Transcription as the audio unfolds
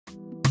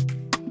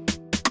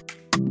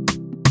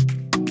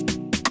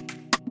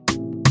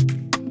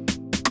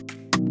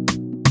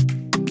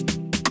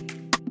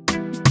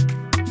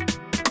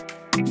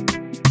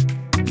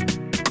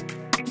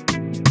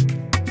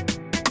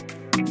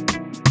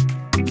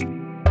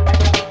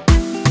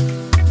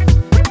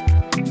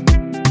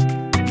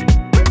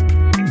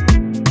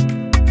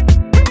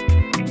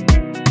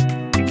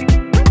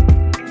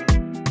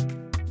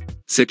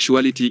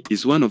Sexuality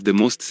is one of the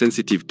most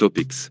sensitive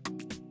topics.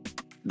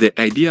 The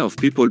idea of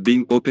people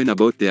being open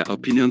about their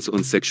opinions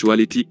on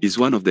sexuality is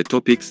one of the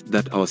topics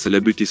that our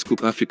Celebrity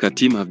Scoop Africa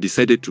team have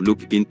decided to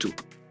look into.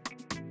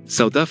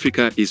 South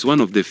Africa is one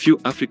of the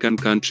few African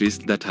countries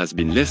that has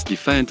been less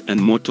defiant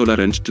and more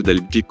tolerant to the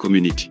LGBT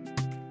community.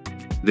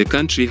 The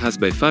country has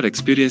by far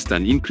experienced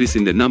an increase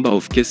in the number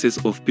of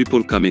cases of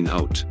people coming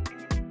out.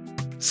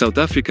 South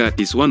Africa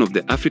is one of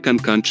the African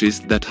countries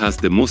that has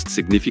the most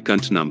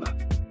significant number.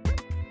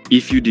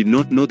 If you did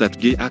not know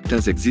that gay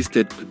actors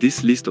existed,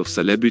 this list of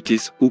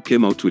celebrities who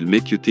came out will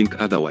make you think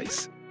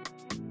otherwise.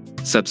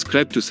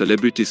 Subscribe to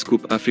Celebrity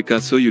Scoop Africa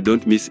so you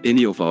don't miss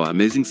any of our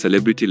amazing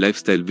celebrity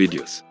lifestyle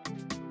videos.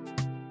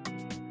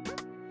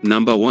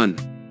 Number 1.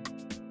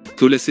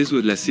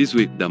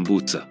 Lasizwe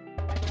Dambuza.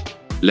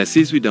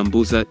 Lasizwe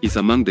Dambuza is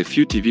among the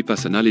few TV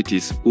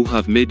personalities who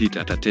have made it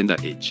at a tender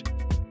age.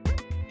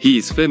 He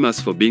is famous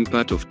for being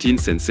part of teen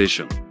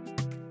sensation.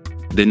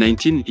 The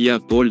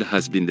 19-year-old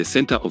has been the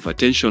center of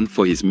attention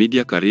for his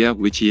media career,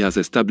 which he has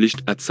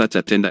established at such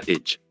a tender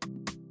age.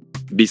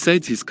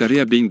 Besides his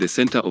career being the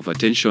center of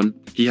attention,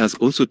 he has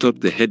also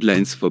topped the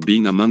headlines for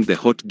being among the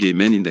hot gay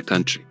men in the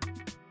country.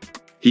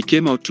 He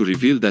came out to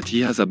reveal that he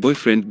has a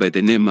boyfriend by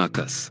the name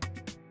Marcus.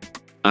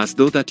 As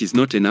though that is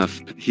not enough,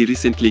 he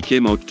recently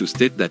came out to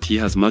state that he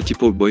has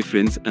multiple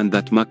boyfriends and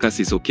that Marcus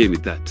is okay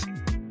with that.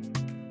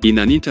 In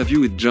an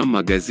interview with Drum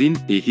magazine,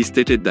 he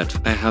stated that,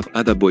 "I have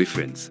other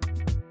boyfriends.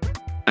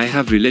 I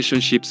have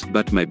relationships,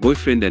 but my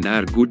boyfriend and I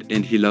are good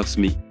and he loves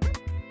me."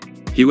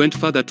 He went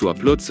further to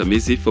applaud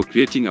Somizi for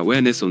creating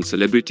awareness on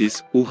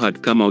celebrities who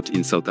had come out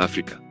in South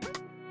Africa.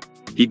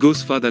 He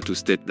goes further to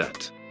state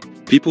that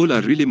people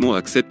are really more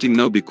accepting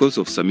now because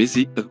of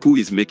Somizi, who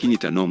is making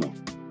it a normal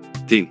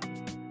thing.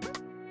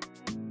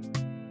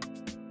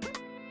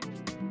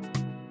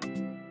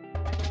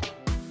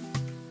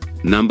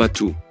 Number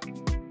 2.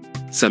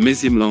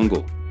 Somizi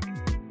Mlongo.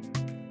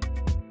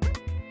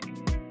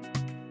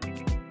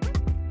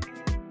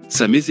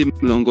 Somizi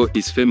Mlongo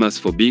is famous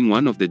for being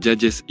one of the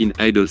judges in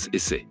Idol's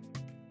essay.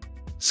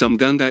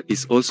 Somganga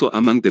is also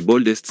among the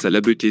boldest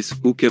celebrities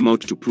who came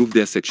out to prove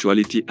their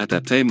sexuality at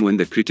a time when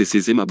the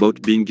criticism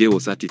about being gay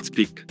was at its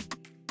peak.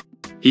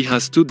 He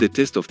has stood the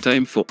test of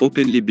time for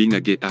openly being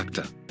a gay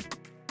actor.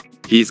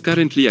 He is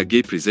currently a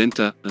gay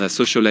presenter, a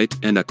socialite,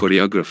 and a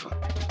choreographer.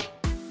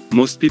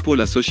 Most people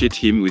associate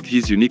him with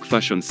his unique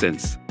fashion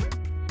sense.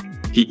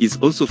 He is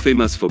also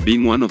famous for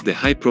being one of the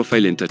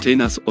high-profile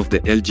entertainers of the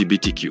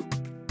LGBTQ.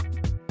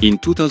 In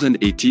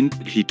 2018,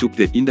 he took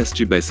the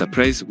industry by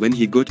surprise when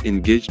he got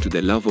engaged to the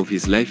love of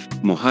his life,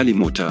 Mohali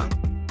Mota.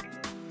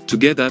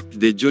 Together,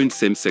 they joined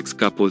same-sex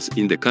couples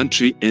in the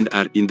country and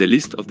are in the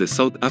list of the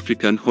South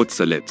African hot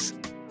celebs.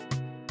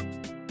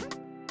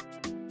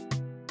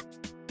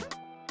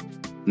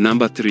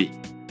 Number 3.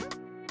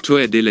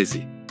 Toya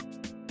Delezi.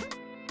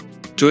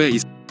 Toya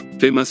is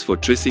famous for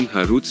tracing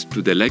her roots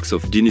to the likes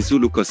of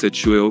Dinizulu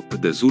Kosetshweo,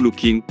 the Zulu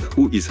king,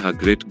 who is her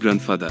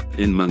great-grandfather,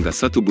 and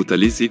Mangasatu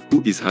Buthelezi,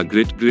 who is her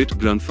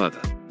great-great-grandfather.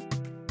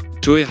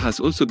 Toya has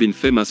also been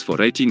famous for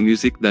writing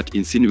music that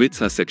insinuates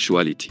her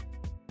sexuality.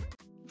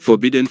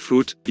 Forbidden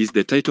Fruit is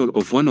the title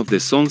of one of the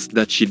songs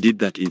that she did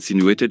that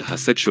insinuated her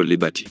sexual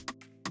liberty.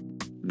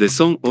 The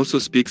song also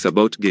speaks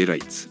about gay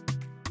rights.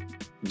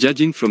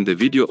 Judging from the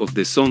video of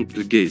the song,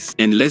 gays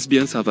and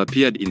lesbians have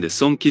appeared in the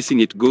song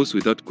kissing, it goes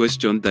without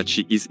question that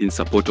she is in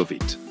support of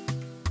it.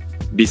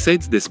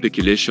 Besides the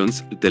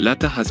speculations, the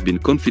latter has been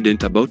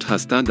confident about her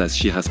stand as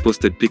she has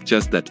posted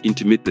pictures that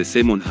intimate the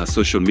same on her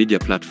social media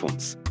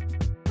platforms.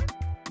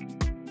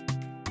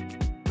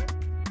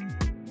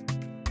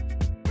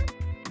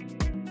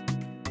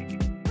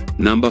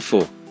 Number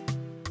 4.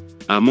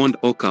 Armand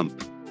Ocamp.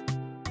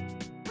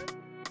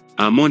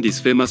 Armand is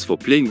famous for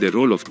playing the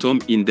role of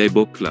Tom in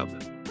Diebock Club.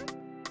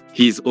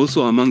 He is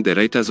also among the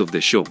writers of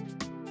the show.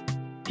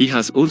 He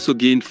has also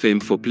gained fame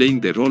for playing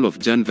the role of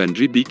Jan van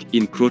Riebeeck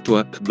in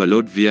Krotwa,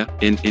 Balodvia,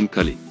 and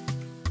Enkali.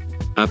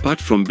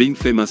 Apart from being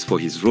famous for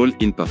his role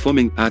in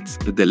performing arts,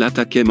 the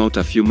latter came out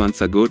a few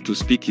months ago to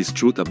speak his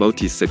truth about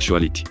his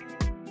sexuality.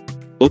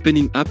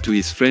 Opening up to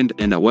his friend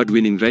and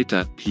award-winning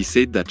writer, he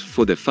said that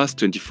for the first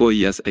 24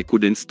 years I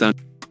couldn't stand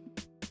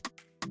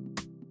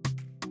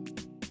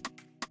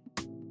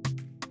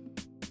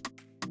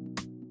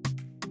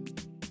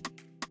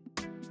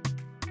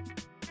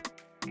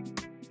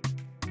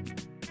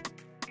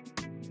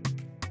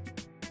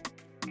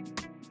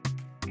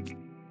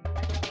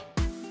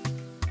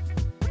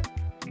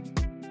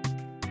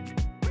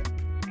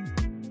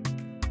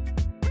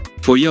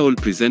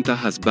Four-year-old presenter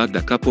has bagged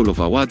a couple of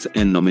awards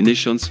and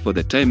nominations for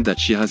the time that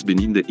she has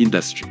been in the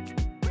industry.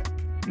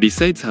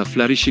 Besides her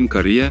flourishing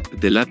career,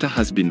 the latter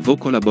has been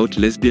vocal about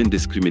lesbian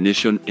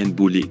discrimination and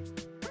bullying.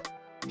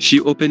 She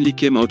openly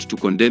came out to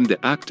condemn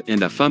the act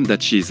and affirm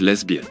that she is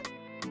lesbian.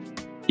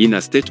 In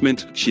a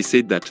statement, she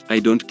said that, "I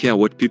don't care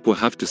what people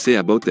have to say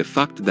about the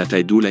fact that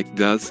I do like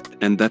girls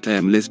and that I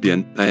am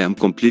lesbian, I am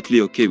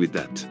completely okay with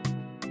that."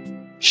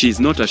 She is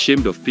not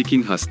ashamed of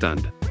picking her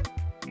stand.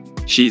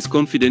 She is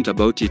confident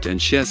about it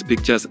and shares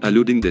pictures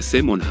alluding the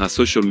same on her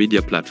social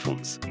media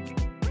platforms.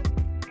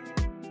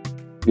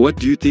 What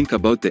do you think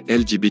about the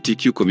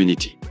LGBTQ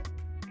community?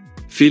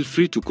 Feel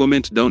free to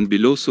comment down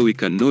below so we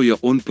can know your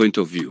own point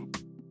of view.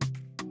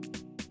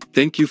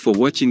 Thank you for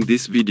watching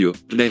this video,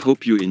 and I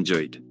hope you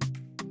enjoyed.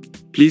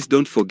 Please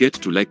don't forget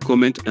to like,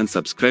 comment and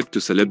subscribe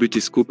to Celebrity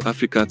Scoop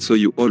Africa so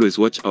you always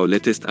watch our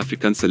latest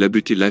African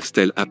celebrity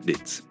lifestyle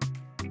updates.